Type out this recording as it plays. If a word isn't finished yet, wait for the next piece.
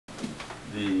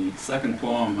The second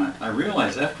poem, I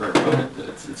realized after I wrote it that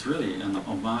it's really an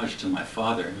homage to my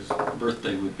father, whose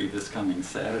birthday would be this coming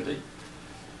Saturday.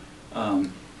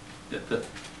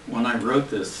 When I wrote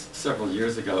this several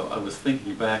years ago, I was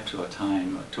thinking back to a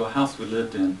time, to a house we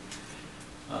lived in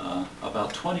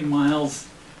about 20 miles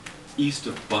east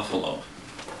of Buffalo.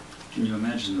 Can you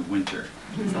imagine the winter?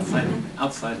 It's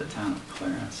outside the town of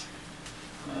Clarence.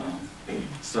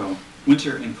 So,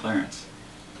 winter in Clarence.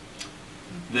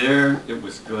 There it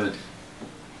was good.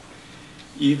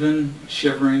 Even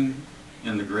shivering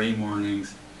in the gray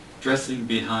mornings, dressing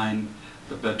behind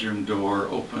the bedroom door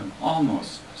open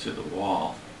almost to the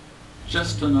wall.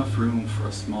 Just enough room for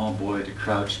a small boy to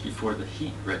crouch before the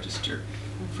heat register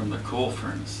from the coal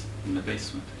furnace in the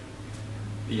basement,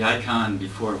 the icon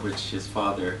before which his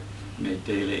father made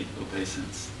daily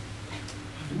obeisance.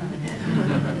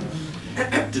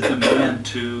 Did the man,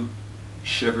 too,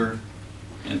 shiver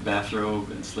in bathrobe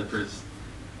and slippers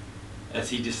as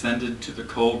he descended to the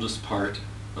coldest part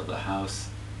of the house,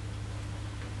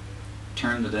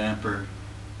 turned the damper,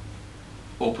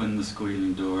 opened the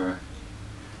squealing door,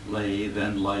 lay,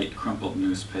 then light crumpled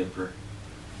newspaper,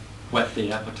 whet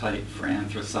the appetite for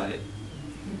anthracite?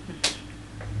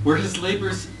 Were his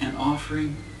labors an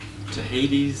offering to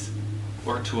Hades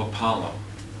or to Apollo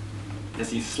as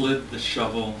he slid the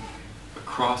shovel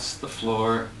across the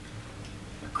floor,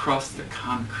 across the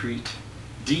concrete,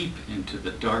 deep into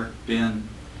the dark bin,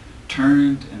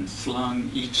 turned and slung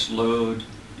each load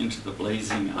into the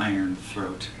blazing iron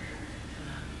throat?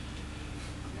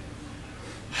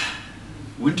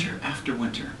 Winter after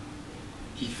winter,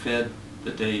 he fed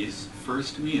the day's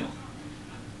first meal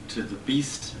to the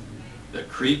beast that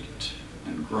creaked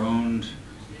and groaned,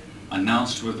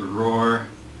 announced with a roar,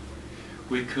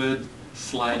 we could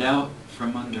slide out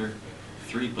from under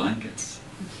 3 blankets,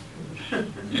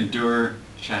 endure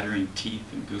chattering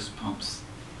teeth and goosebumps,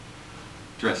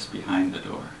 dress behind the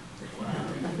door.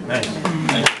 Nice.